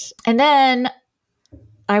outset. And then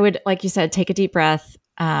I would, like you said, take a deep breath,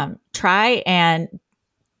 try and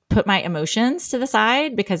put my emotions to the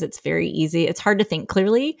side because it's very easy. It's hard to think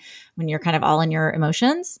clearly when you're kind of all in your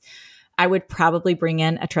emotions. I would probably bring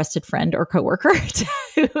in a trusted friend or coworker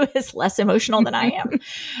who is less emotional than I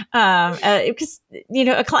am. Because,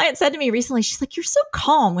 a client said to me recently, she's like, you're so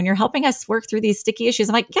calm when you're helping us work through these sticky issues.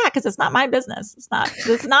 I'm like, yeah, because it's not my business.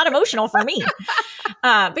 It's not emotional for me.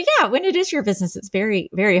 But yeah, when it is your business, it's very,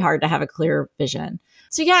 very hard to have a clear vision.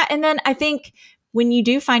 So yeah. And then I think when you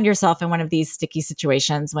do find yourself in one of these sticky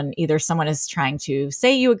situations, when either someone is trying to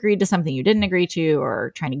say you agreed to something you didn't agree to,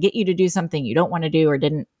 or trying to get you to do something you don't want to do or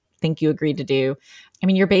didn't think you agreed to do, I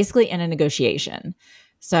mean, you're basically in a negotiation.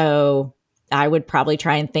 So I would probably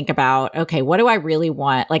try and think about, okay, what do I really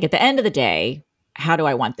want? Like at the end of the day, how do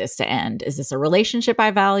I want this to end? Is this a relationship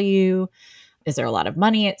I value? Is there a lot of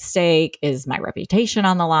money at stake? Is my reputation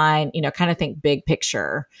on the line? Kind of think big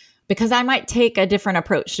picture. Because I might take a different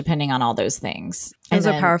approach depending on all those things. Those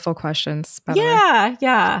are powerful questions, by the way.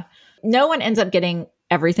 Yeah. No one ends up getting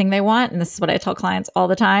everything they want. And this is what I tell clients all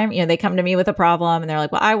the time. They come to me with a problem and they're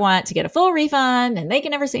like, well, I want to get a full refund and they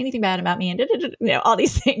can never say anything bad about me and all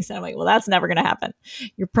these things. And I'm like, well, that's never going to happen.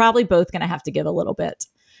 You're probably both going to have to give a little bit.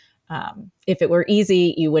 If it were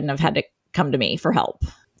easy, you wouldn't have had to come to me for help.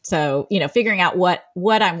 So, figuring out what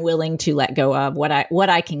I'm willing to let go of, what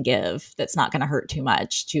I can give that's not going to hurt too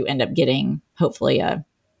much to end up getting hopefully a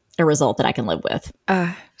result that I can live with.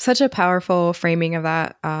 Such a powerful framing of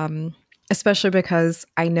that, especially because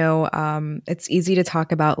I know it's easy to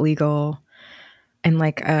talk about legal in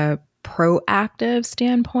like a proactive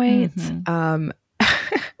standpoint. Mm-hmm.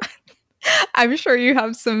 I'm sure you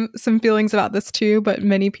have some feelings about this too, but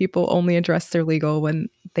many people only address their legal when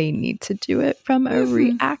they need to do it from a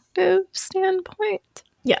reactive standpoint.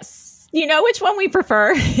 Yes. You know which one we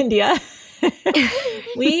prefer, India.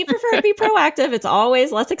 We prefer to be proactive. It's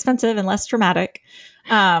always less expensive and less traumatic.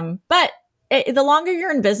 But the longer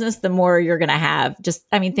you're in business, the more you're going to have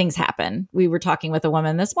things happen. We were talking with a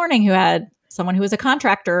woman this morning who had someone who was a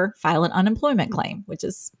contractor file an unemployment claim, which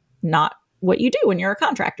is not what you do when you're a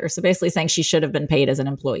contractor. So basically saying she should have been paid as an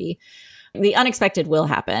employee. The unexpected will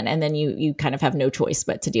happen. And then you kind of have no choice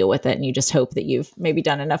but to deal with it. And you just hope that you've maybe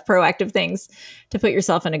done enough proactive things to put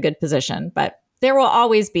yourself in a good position. But there will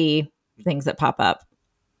always be things that pop up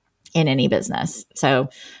in any business. So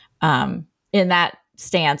in that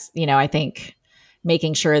stance, I think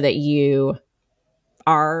making sure that you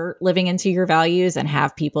are living into your values and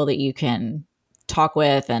have people that you can talk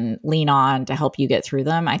with and lean on to help you get through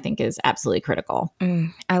them, I think is absolutely critical.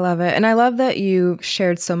 I love it. And I love that you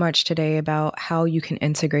shared so much today about how you can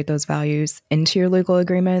integrate those values into your legal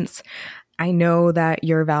agreements. I know that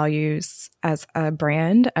your values as a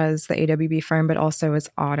brand, as the AWB firm, but also as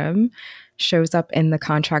Autumn, shows up in the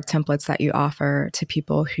contract templates that you offer to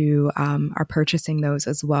people who are purchasing those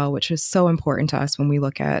as well, which is so important to us when we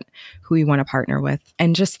look at who we want to partner with.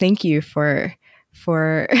 And just thank you for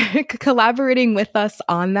collaborating with us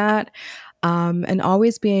on that, and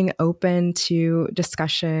always being open to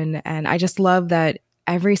discussion. And I just love that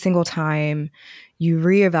every single time you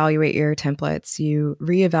reevaluate your templates, you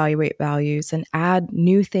reevaluate values and add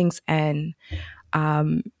new things in,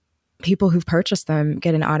 people who've purchased them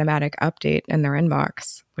get an automatic update in their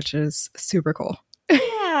inbox, which is super cool.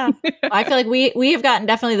 Yeah. I feel like we have gotten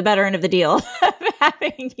definitely the better end of the deal of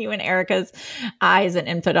having you and Erica's eyes and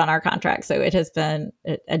input on our contract. So it has been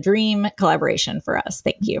a dream collaboration for us.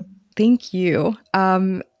 Thank you. Thank you.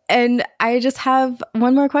 And I just have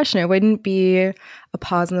one more question. It wouldn't be a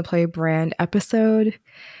Pause on the Play brand episode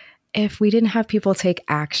if we didn't have people take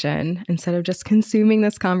action instead of just consuming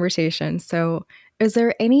this conversation. So is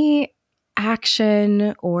there any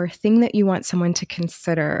action or thing that you want someone to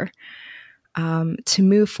consider to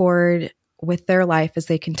move forward with their life as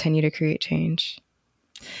they continue to create change?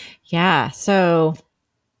 Yeah. So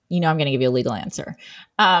I'm going to give you a legal answer.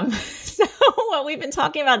 So what we've been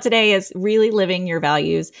talking about today is really living your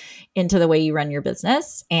values into the way you run your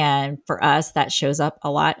business. And for us, that shows up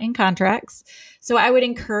a lot in contracts. So I would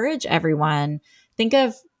encourage everyone, think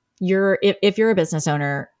of if you're a business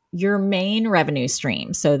owner, your main revenue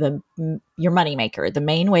stream. So your money maker, the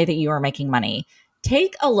main way that you are making money.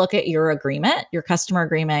 Take a look at your agreement, your customer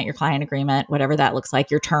agreement, your client agreement, whatever that looks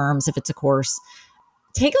like, your terms, if it's a course.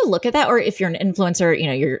 Take a look at that. Or if you're an influencer,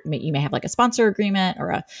 you may have like a sponsor agreement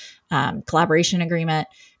or a collaboration agreement.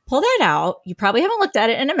 Pull that out. You probably haven't looked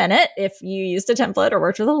at it in a minute if you used a template or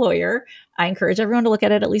worked with a lawyer. I encourage everyone to look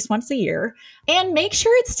at it at least once a year and make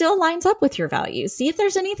sure it still lines up with your values. See if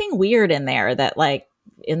there's anything weird in there that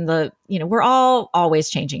we're all always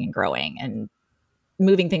changing and growing and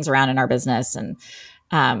moving things around in our business, and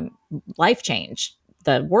life changed.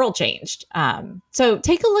 The world changed. So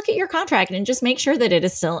take a look at your contract and just make sure that it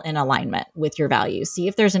is still in alignment with your values. See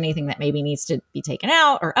if there's anything that maybe needs to be taken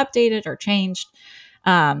out or updated or changed.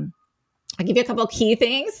 I'll give you a couple of key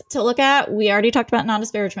things to look at. We already talked about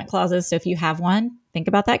non-disparagement clauses. So if you have one, think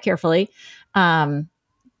about that carefully.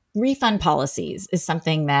 Refund policies is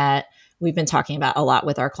something that we've been talking about a lot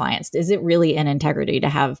with our clients. Is it really in integrity to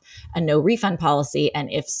have a no refund policy?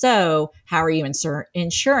 And if so, how are you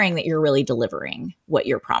ensuring that you're really delivering what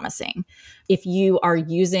you're promising? If you are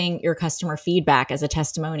using your customer feedback as a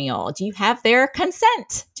testimonial, do you have their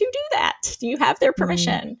consent to do that? Do you have their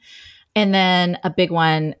permission? And then a big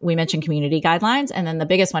one, we mentioned community guidelines. And then the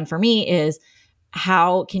biggest one for me is,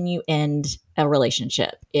 how can you end a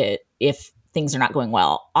relationship if things are not going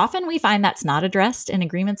well? Often we find that's not addressed in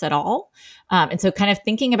agreements at all. And so kind of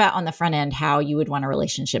thinking about on the front end how you would want a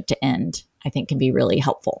relationship to end, I think can be really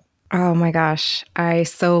helpful. Oh my gosh. I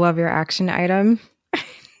so love your action item.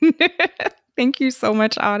 Thank you so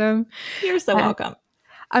much, Autumn. You're so welcome.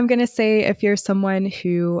 I'm going to say, if you're someone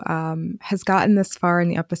who has gotten this far in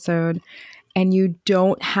the episode and you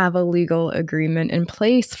don't have a legal agreement in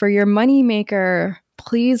place for your moneymaker,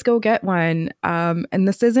 please go get one. And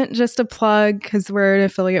this isn't just a plug because we're an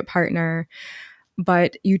affiliate partner,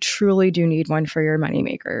 but you truly do need one for your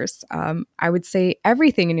moneymakers. I would say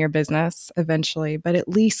everything in your business eventually, but at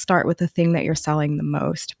least start with the thing that you're selling the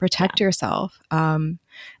most. Protect yourself. And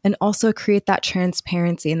also create that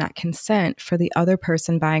transparency and that consent for the other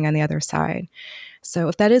person buying on the other side. So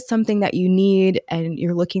if that is something that you need and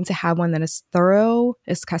you're looking to have one that is thorough,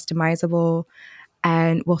 is customizable,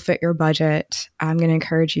 and will fit your budget, I'm going to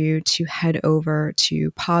encourage you to head over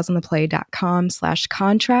to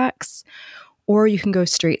pauseontheplay.com/contracts, or you can go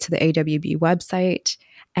straight to the AWB website.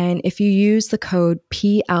 And if you use the code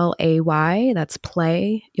PLAY, that's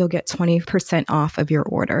play, you'll get 20% off of your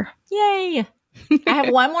order. Yay! I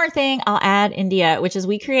have one more thing I'll add, India, which is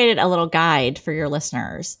we created a little guide for your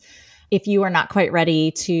listeners. If you are not quite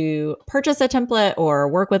ready to purchase a template or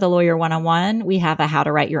work with a lawyer one-on-one, we have a how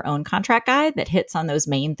to write your own contract guide that hits on those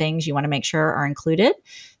main things you want to make sure are included.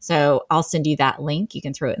 So I'll send you that link. You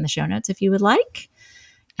can throw it in the show notes if you would like.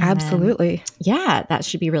 And absolutely. Yeah, that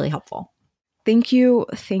should be really helpful. Thank you.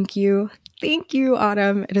 Thank you. Thank you,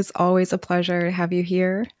 Autumn. It is always a pleasure to have you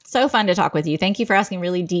here. So fun to talk with you. Thank you for asking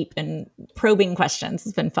really deep and probing questions.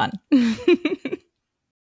 It's been fun.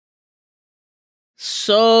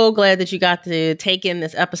 So glad that you got to take in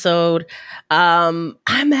this episode. I'm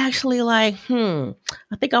actually like, I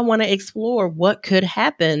think I want to explore what could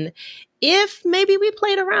happen if maybe we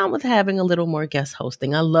played around with having a little more guest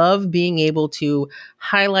hosting. I love being able to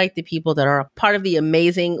highlight the people that are a part of the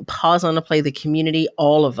amazing Pause on the Play, the community.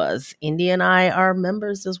 All of us, Indy and I, are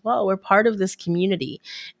members as well. We're part of this community,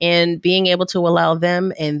 and being able to allow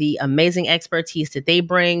them and the amazing expertise that they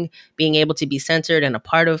bring, being able to be centered and a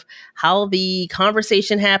part of how the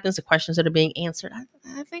conversation happens, the questions that are being answered.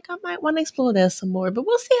 I think I might want to explore that some more, but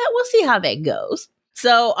we'll see how that goes.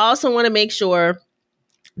 So I also want to make sure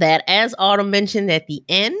that, as Autumn mentioned at the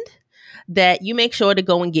end, that you make sure to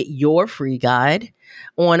go and get your free guide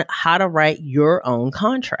on how to write your own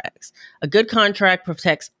contracts. A good contract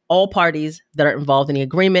protects all parties that are involved in the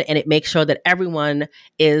agreement, and it makes sure that everyone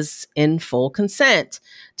is in full consent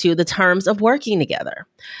to the terms of working together.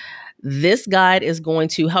 This guide is going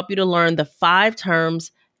to help you to learn the 5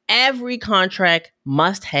 terms every contract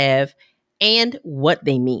must have and what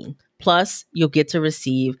they mean. Plus, you'll get to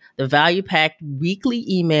receive the value-packed weekly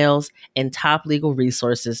emails and top legal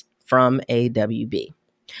resources from AWB.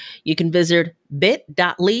 You can visit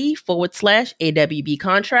bit.ly/AWB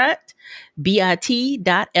contract, bit.ly/AWB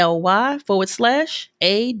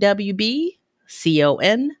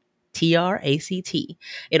CONTRACT.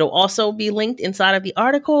 It'll also be linked inside of the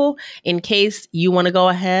article in case you want to go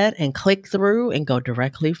ahead and click through and go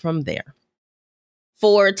directly from there.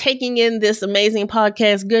 for taking in this amazing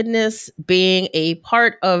podcast goodness, being a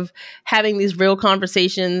part of having these real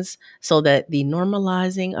conversations so that the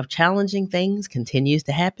normalizing of challenging things continues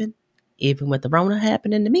to happen, even with the Rona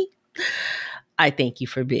happening to me. I thank you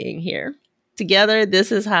for being here. Together,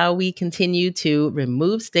 this is how we continue to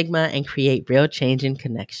remove stigma and create real change and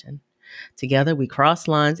connection. Together, we cross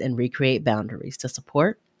lines and recreate boundaries to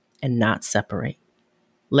support and not separate.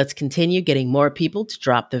 Let's continue getting more people to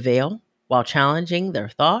drop the veil while challenging their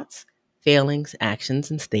thoughts, feelings,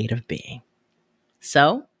 actions, and state of being.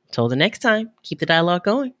 So, till the next time, keep the dialogue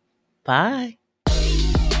going. Bye.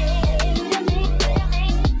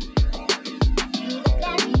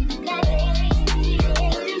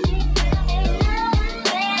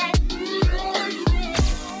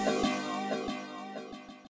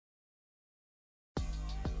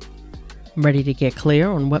 Ready to get clear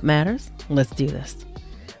on what matters? Let's do this.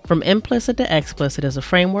 From Implicit to Explicit is a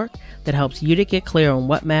framework that helps you to get clear on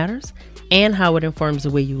what matters and how it informs the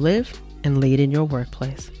way you live and lead in your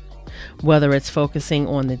workplace. Whether it's focusing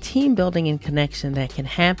on the team building and connection that can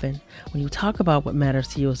happen when you talk about what matters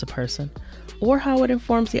to you as a person, or how it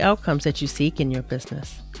informs the outcomes that you seek in your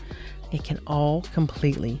business, it can all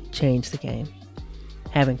completely change the game.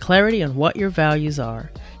 Having clarity on what your values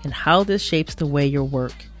are and how this shapes the way your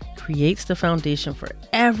work creates the foundation for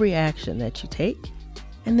every action that you take,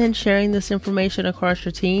 and then sharing this information across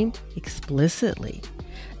your team explicitly.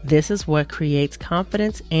 This is what creates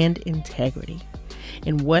confidence and integrity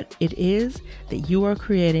in what it is that you are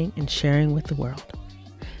creating and sharing with the world.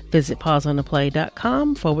 Visit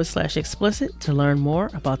pauseontheplay.com/explicit to learn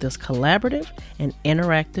more about this collaborative and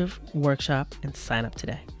interactive workshop and sign up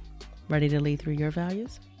today. Ready to lead through your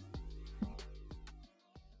values?